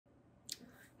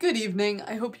Good evening,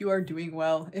 I hope you are doing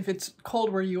well. If it's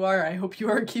cold where you are, I hope you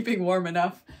are keeping warm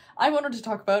enough. I wanted to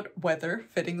talk about weather,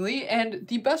 fittingly, and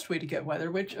the best way to get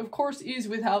weather, which of course is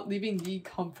without leaving the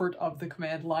comfort of the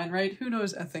command line, right? Who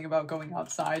knows a thing about going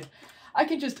outside? I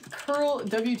can just curl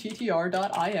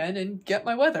wttr.in and get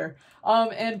my weather.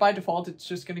 And by default, it's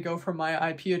just going to go from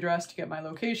my IP address to get my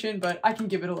location, but I can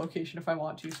give it a location if I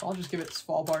want to, so I'll just give it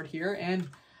Svalbard here, and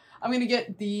I'm going to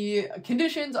get the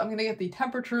conditions, I'm going to get the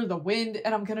temperature, the wind,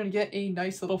 and I'm going to get a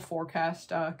nice little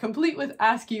forecast, complete with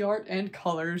ASCII art and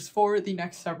colors for the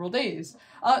next several days.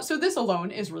 So this alone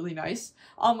is really nice,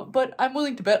 but I'm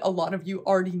willing to bet a lot of you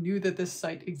already knew that this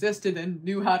site existed and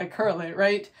knew how to curl it,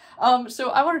 right?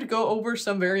 So I wanted to go over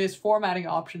some various formatting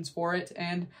options for it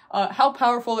and how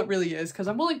powerful it really is, because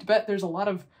I'm willing to bet there's a lot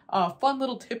of fun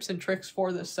little tips and tricks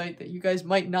for this site that you guys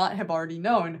might not have already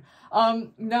known.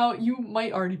 Now, you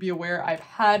might already be aware I've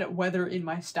had weather in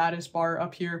my status bar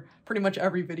up here pretty much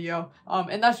every video,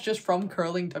 and that's just from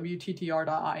curling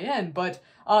wttr.in, but,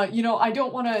 you know, I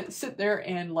don't want to sit there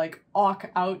and, like, awk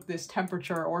out this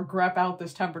temperature or grep out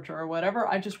this temperature or whatever.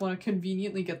 I just want to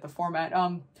conveniently get the format.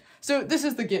 So this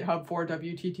is the GitHub for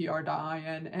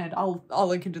wttr.in, and I'll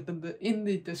link into them in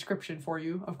the description for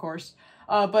you, of course.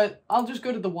 But I'll just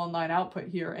go to the one-line output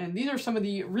here, and these are some of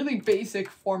the really basic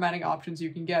formatting options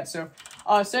you can get. So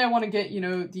say I want to get, you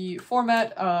know, the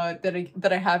format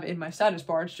that I have in my status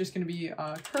bar. It's just going to be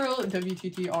curl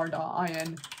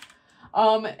wttr.in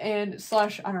and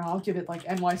slash, I don't know, I'll give it like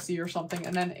NYC or something,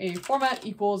 and then a format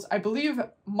equals, I believe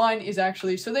mine is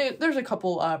actually, so there's a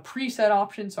couple preset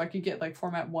options, so I could get like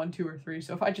format 1, 2, or 3.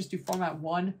 So if I just do format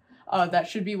 1, that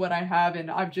should be what I have, and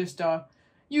I've just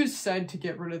used sed to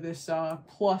get rid of this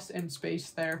plus and space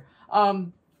there.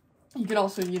 You can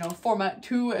also, you know, format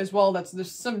 2 as well.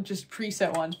 There's some just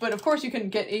preset ones, but of course you can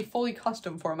get a fully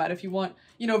custom format if you want,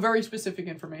 you know, very specific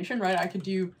information, right? I could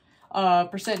do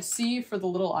 %C for the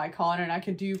little icon, and I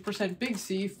could do %big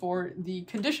C for the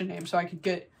condition name, so I could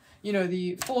get, you know,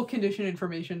 the full condition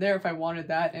information there if I wanted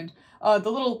that, and the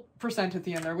little % at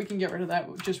the end there, we can get rid of that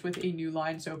just with a new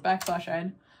line, so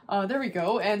 \n. There we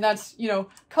go, and that's, you know,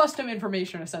 custom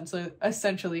information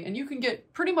essentially, and you can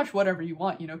get pretty much whatever you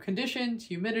want, you know, conditions,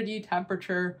 humidity,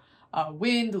 temperature,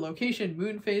 wind, location,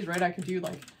 moon phase, right? I could do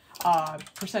like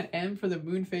 %m for the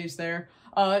moon phase there.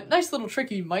 Nice little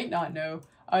trick you might not know.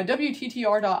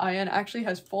 wttr.in actually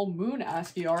has full moon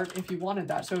ASCII art if you wanted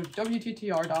that. So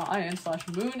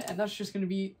wttr.in/moon, and that's just going to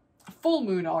be full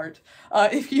moon art.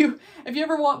 If you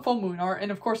ever want full moon art,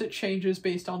 and of course it changes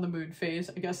based on the moon phase.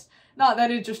 I guess not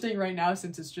that interesting right now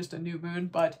since it's just a new moon,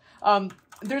 but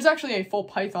there's actually a full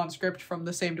Python script from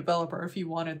the same developer if you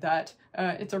wanted that.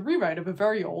 It's a rewrite of a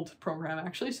very old program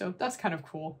actually, so that's kind of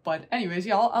cool. But anyways,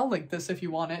 yeah, I'll link this if you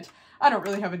want it. I don't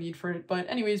really have a need for it, but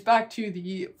anyways, back to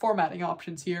the formatting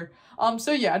options here.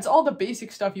 So yeah, it's all the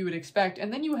basic stuff you would expect,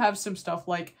 and then you have some stuff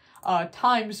like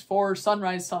times for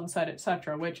sunrise, sunset,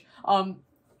 etc., which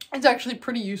it's actually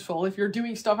pretty useful if you're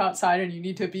doing stuff outside and you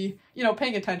need to be, you know,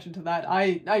 paying attention to that.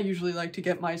 I usually like to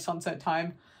get my sunset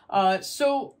time.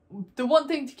 So the one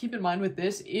thing to keep in mind with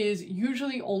this is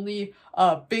usually only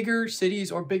bigger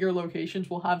cities or bigger locations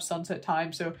will have sunset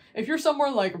time. So if you're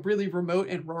somewhere like really remote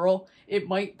and rural, it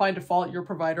might, by default, your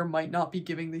provider might not be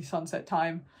giving the sunset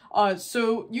time.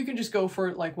 So you can just go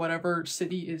for like whatever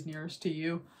city is nearest to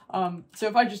you. So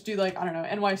if I just do like, I don't know,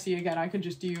 NYC again, I could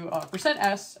just do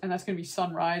 %s, and that's going to be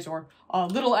sunrise, or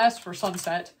little s for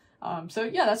sunset. So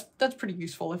yeah, that's pretty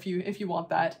useful if you want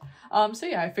that. So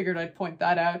yeah, I figured I'd point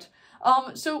that out.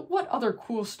 So what other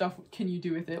cool stuff can you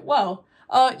do with it? Well,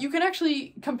 you can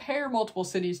actually compare multiple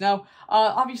cities. Now,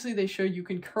 obviously they show you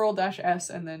can curl -s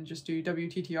and then just do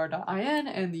wttr.in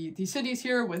and the cities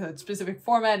here with a specific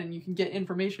format, and you can get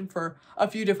information for a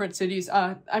few different cities.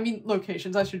 I mean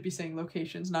locations, I should be saying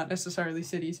locations, not necessarily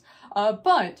cities.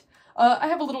 But I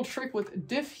have a little trick with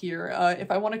diff here if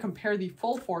I want to compare the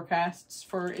full forecasts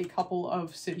for a couple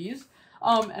of cities.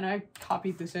 And I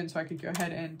copied this in so I could go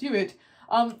ahead and do it.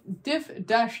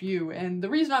 Diff-u, and the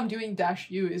reason I'm doing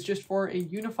 -u is just for a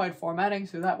unified formatting,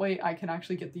 so that way I can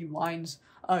actually get the lines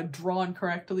drawn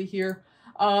correctly here.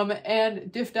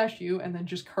 And diff-u, and then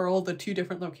just curl the two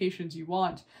different locations you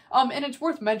want. And it's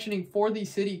worth mentioning for the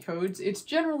city codes, it's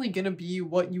generally going to be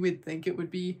what you would think it would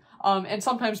be, and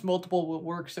sometimes multiple will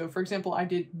work. So for example, I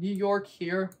did New York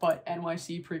here, but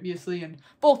NYC previously, and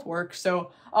both work.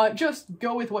 So just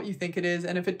go with what you think it is,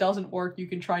 and if it doesn't work, you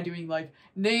can try doing like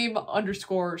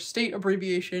name_state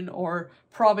abbreviation or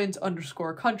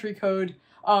province_country code.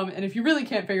 And if you really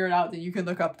can't figure it out, then you can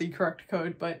look up the correct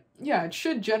code, but yeah, it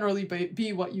should generally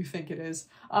be what you think it is.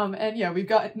 And yeah, we've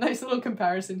got a nice little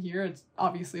comparison here. It's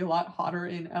obviously a lot hotter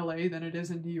in LA than it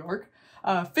is in New York.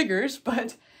 Figures,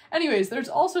 but anyways, there's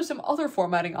also some other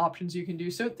formatting options you can do.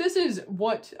 So this is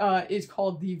what is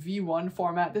called the V1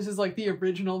 format. This is like the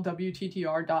original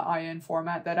WTTR.in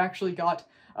format that actually got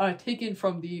taken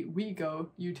from the WeGo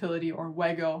utility, or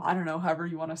WeGo, I don't know, however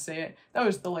you want to say it. That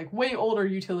was the like way older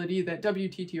utility that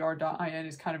WTTR.in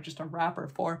is kind of just a wrapper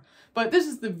for. But this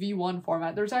is the V1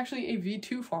 format. There's actually a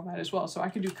V2 format as well. So I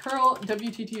can do curl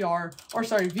WTTR, or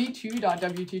sorry,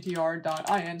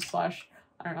 v2.wttr.in slash,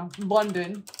 I don't know,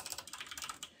 London.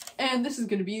 And this is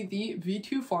going to be the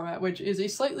V2 format, which is a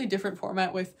slightly different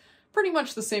format with pretty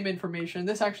much the same information.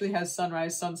 This actually has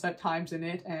sunrise, sunset times in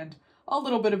it, and a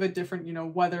little bit of a different, you know,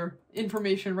 weather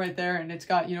information right there. And it's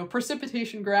got, you know,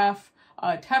 precipitation graph,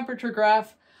 temperature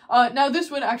graph. Now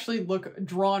this would actually look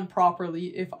drawn properly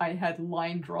if I had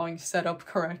line drawing set up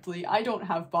correctly. I don't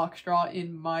have box draw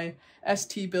in my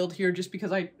ST build here just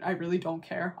because I really don't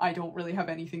care. I don't really have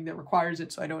anything that requires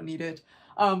it, so I don't need it.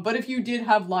 But if you did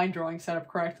have line drawing set up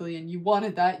correctly and you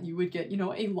wanted that, you would get, you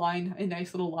know, a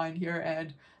nice little line here,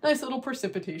 and nice little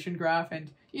precipitation graph,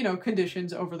 and, you know,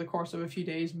 conditions over the course of a few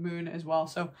days, moon as well.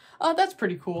 So that's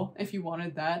pretty cool if you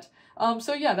wanted that.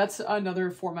 So yeah, that's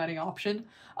another formatting option.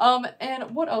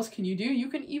 And what else can you do? You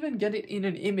can even get it in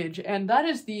an image, and that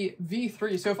is the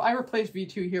V3. So if I replace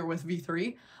V2 here with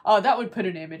V3, that would put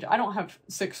an image. I don't have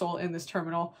Sixel in this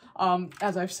terminal,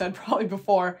 as I've said probably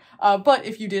before, but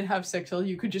if you did have Sixel,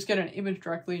 you could just get an image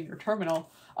directly in your terminal.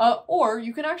 Or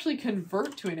you can actually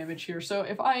convert to an image here. So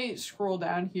if I scroll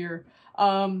down here,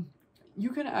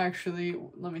 you can actually,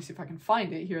 let me see if I can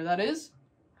find it here. That is,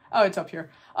 oh, it's up here.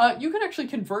 You can actually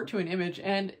convert to an image,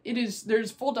 and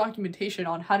there's full documentation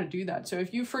on how to do that. So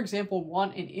if you, for example,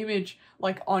 want an image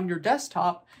like on your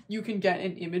desktop, you can get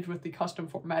an image with the custom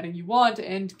formatting you want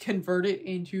and convert it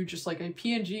into just like a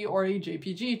PNG or a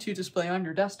JPG to display on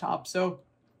your desktop. So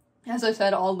as I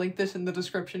said, I'll link this in the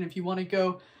description if you want to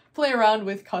go play around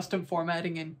with custom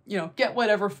formatting and, you know, get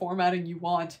whatever formatting you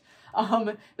want.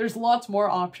 There's lots more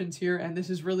options here, and this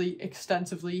is really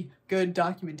extensively good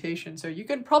documentation. So you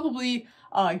can probably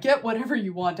get whatever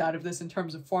you want out of this in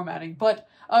terms of formatting. But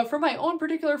for my own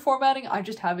particular formatting, I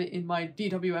just have it in my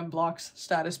DWM blocks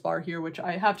status bar here, which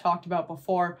I have talked about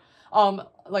before.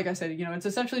 Like I said, you know, it's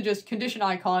essentially just condition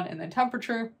icon and then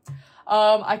temperature.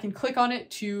 I can click on it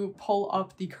to pull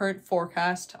up the current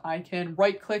forecast. I can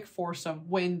right click for some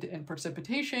wind and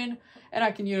precipitation, and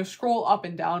I can, you know, scroll up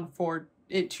and down for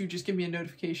it to just give me a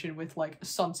notification with like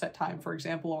sunset time, for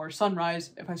example, or sunrise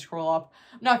if I scroll up.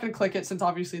 I'm not going to click it since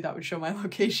obviously that would show my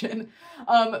location.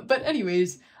 But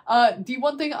anyways, the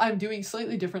one thing I'm doing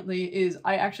slightly differently is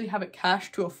I actually have it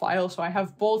cached to a file. So I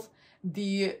have both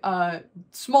the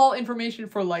small information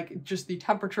for like just the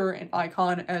temperature and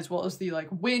icon, as well as the like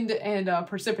wind and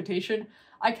precipitation.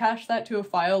 I cache that to a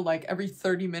file like every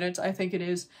 30 minutes, I think it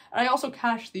is. And I also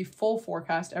cache the full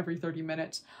forecast every 30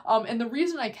 minutes. And the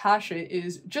reason I cache it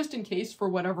is just in case, for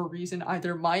whatever reason,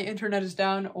 either my internet is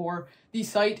down or the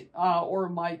site or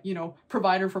my, you know,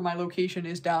 provider for my location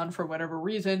is down for whatever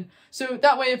reason. So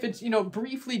that way, if it's, you know,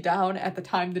 briefly down at the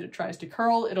time that it tries to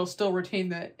curl, it'll still retain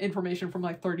the information from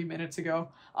like 30 minutes ago.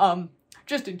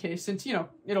 Just in case, since, you know,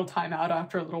 it'll time out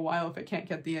after a little while if it can't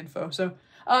get the info. So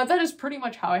that is pretty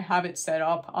much how I have it set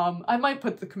up. I might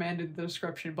put the command in the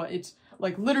description, but it's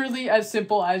like literally as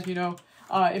simple as, you know,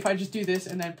 if I just do this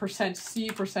and then %C,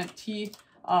 %T,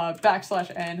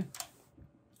 \n.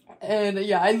 And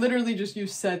yeah, I literally just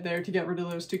use sed there to get rid of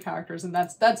those two characters, and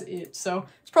that's it. So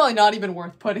it's probably not even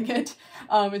worth putting it.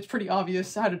 It's pretty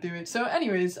obvious how to do it. So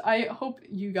anyways, I hope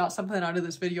you got something out of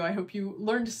this video. I hope you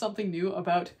learned something new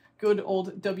about good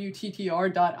old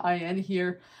WTTR.in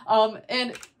here.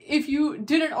 And if you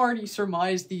didn't already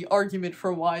surmise the argument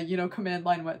for why, you know, command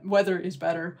line weather is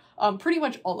better, pretty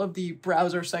much all of the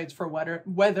browser sites for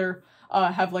weather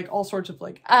have like all sorts of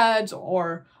like ads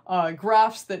or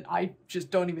graphs that I just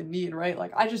don't even need, right?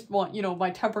 Like I just want, you know, my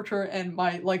temperature and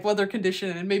my like weather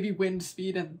condition and maybe wind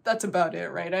speed, and that's about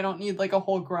it, right? I don't need like a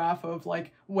whole graph of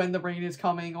like when the rain is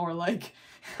coming or like,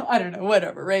 I don't know,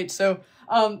 whatever, right? So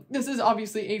this is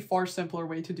obviously a far simpler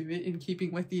way to do it, in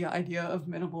keeping with the idea of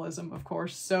minimalism, of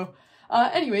course. So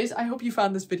anyways, I hope you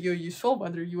found this video useful,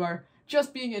 whether you are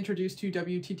just being introduced to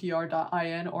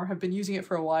WTTR.in or have been using it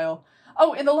for a while.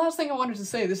 Oh, and the last thing I wanted to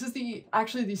say, this is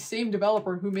actually the same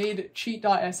developer who made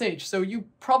cheat.sh, so you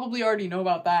probably already know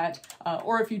about that,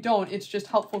 or if you don't, it's just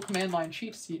helpful command line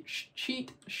cheat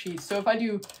sheets. So if I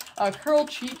do curl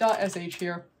cheat.sh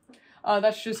here,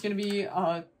 that's just going to be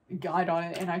guide on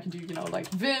it, and I can do, you know, like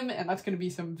Vim, and that's going to be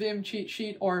some Vim cheat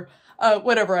sheet or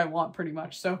whatever I want pretty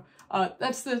much. So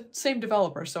that's the same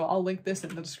developer, so I'll link this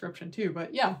in the description too.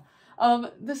 But yeah,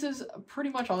 this is pretty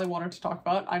much all I wanted to talk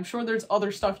about. I'm sure there's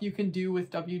other stuff you can do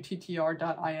with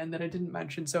wttr.in that I didn't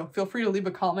mention, so feel free to leave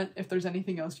a comment if there's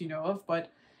anything else you know of.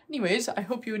 But anyways, I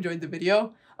hope you enjoyed the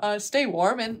video. Stay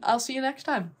warm, and I'll see you next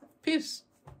time. Peace.